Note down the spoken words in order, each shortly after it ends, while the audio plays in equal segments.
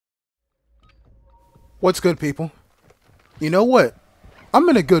What's good, people? You know what? I'm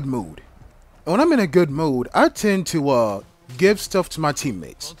in a good mood. And when I'm in a good mood, I tend to give stuff to my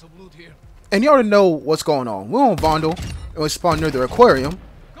teammates. And you already know what's going on. We're on Vondel, and we spawn near the aquarium.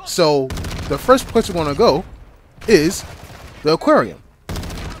 So, the first place we're going to go is the aquarium.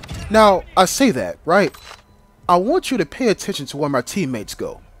 Now, I say that, right? I want you to pay attention to where my teammates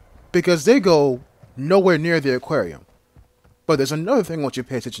go, because they go nowhere near the aquarium. But there's another thing I want you to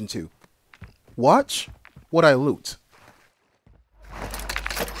pay attention to. Watch what I loot. You've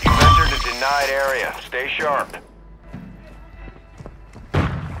entered a denied area. Stay sharp.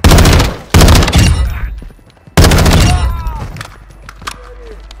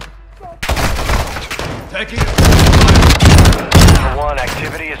 Taking Ultra One,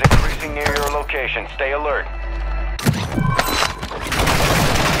 activity is increasing near your location. Stay alert.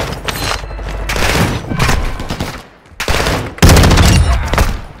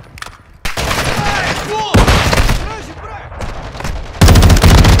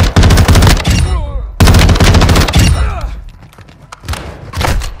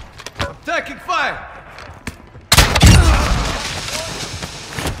 Taking fire!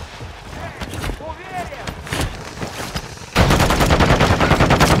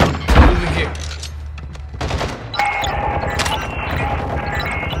 Moving here.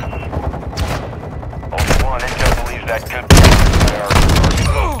 Ultra One, intel believes that could be a priority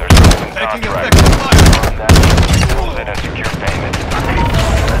target. There's a moving Taking contract. effective fire! Confirm that rules in a secure payment.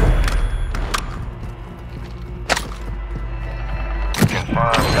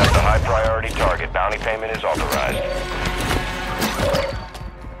 Confirmed. That's a high priority target. Bounty payment is authorized.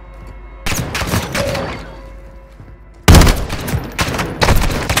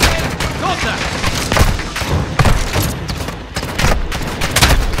 Contact!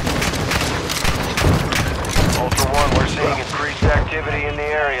 Ultra One, we're seeing increased activity in the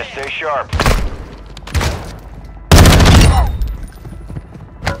area. Stay sharp.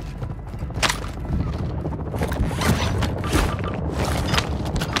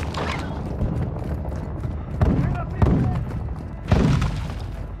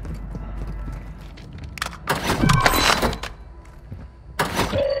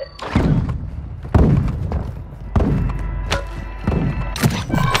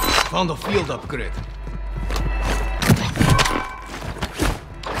 Found a field upgrade.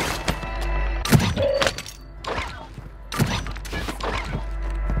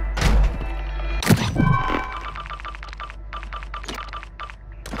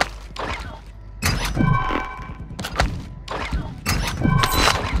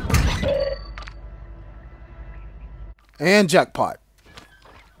 And jackpot.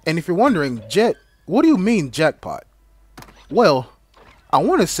 And if you're wondering, Jet, what do you mean jackpot? Well, I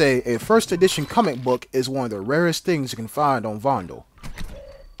want to say a first edition comic book is one of the rarest things you can find on Vondel.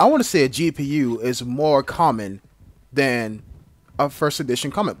 I want to say a GPU is more common than a first edition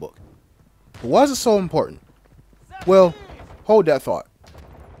comic book. But why is it so important? Well, hold that thought.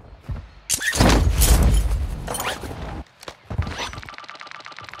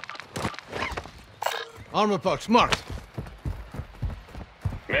 Armor box marked.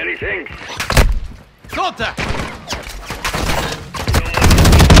 Many thanks. Contact!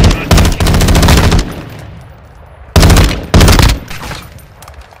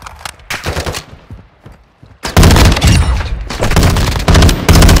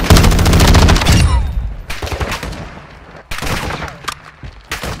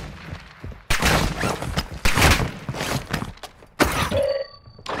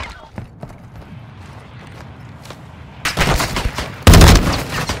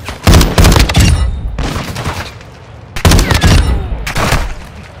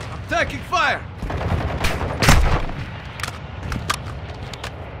 Taking fire!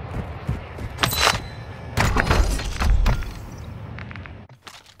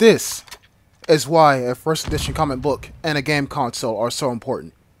 This is why a first edition comic book and a game console are so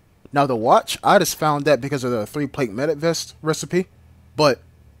important. Now the watch, I just found that because of the 3-plate medic vest recipe. But,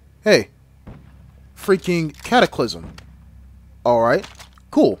 hey, freaking Cataclysm. Alright,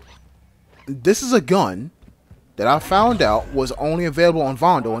 cool. This is a gun that I found out was only available on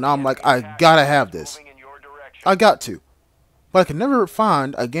Vondel, and I'm like, I gotta have this. I got to. But I could never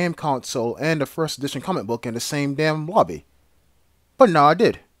find a game console and a first edition comic book in the same damn lobby. But now I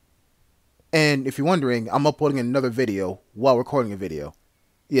did. And if you're wondering, I'm uploading another video while recording a video.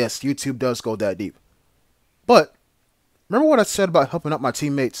 Yes, YouTube does go that deep. But, remember what I said about helping out my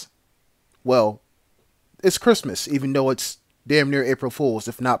teammates? Well, it's Christmas, even though it's damn near April Fool's,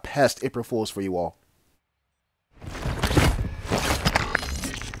 if not past April Fool's for you all.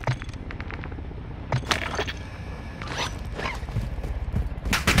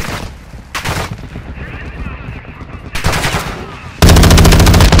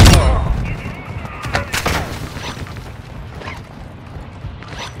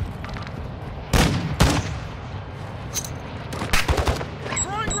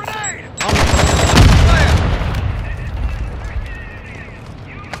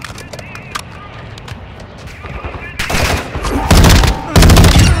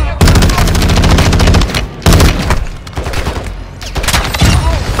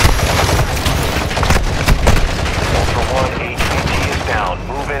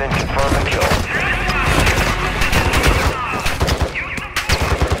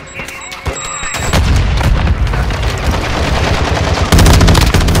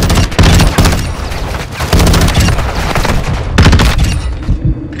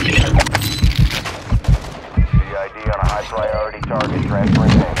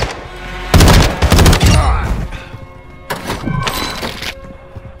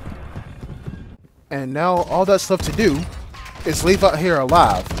 And now all that's left to do is leave out here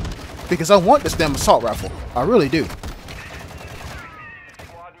alive. Because I want this damn assault rifle. I really do. Squad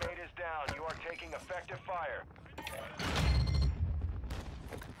mate is down. You are taking effective fire.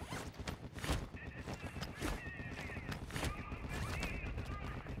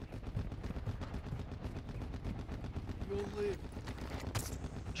 You'll live.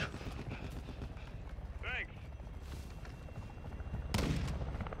 Thanks.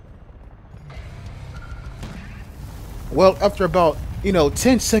 Well, after about,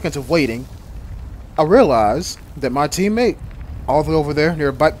 10 seconds of waiting, I realized that my teammate, all the way over there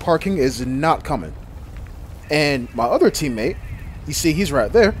near bike parking, is not coming. And my other teammate, you see he's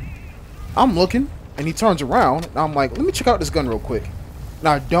right there. I'm looking, and he turns around, and I'm like, let me check out this gun real quick.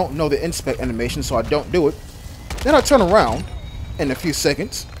 Now, I don't know the inspect animation, so I don't do it. Then I turn around in a few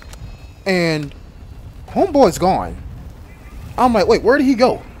seconds, and homeboy's gone. I'm like, wait, where did he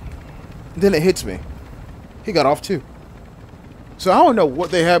go? Then it hits me. He got off too. So I don't know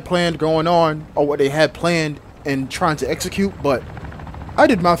what they had planned going on or what they had planned and trying to execute, but I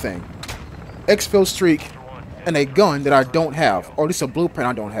did my thing. Exfil streak and a gun that I don't have, or at least a blueprint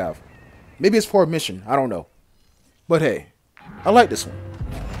I don't have. Maybe it's for a mission, I don't know. But hey, I like this one.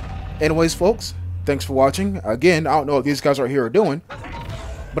 Anyways, folks, thanks for watching. Again, I don't know what these guys right here are doing,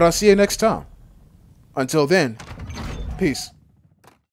 but I'll see you next time. Until then, peace.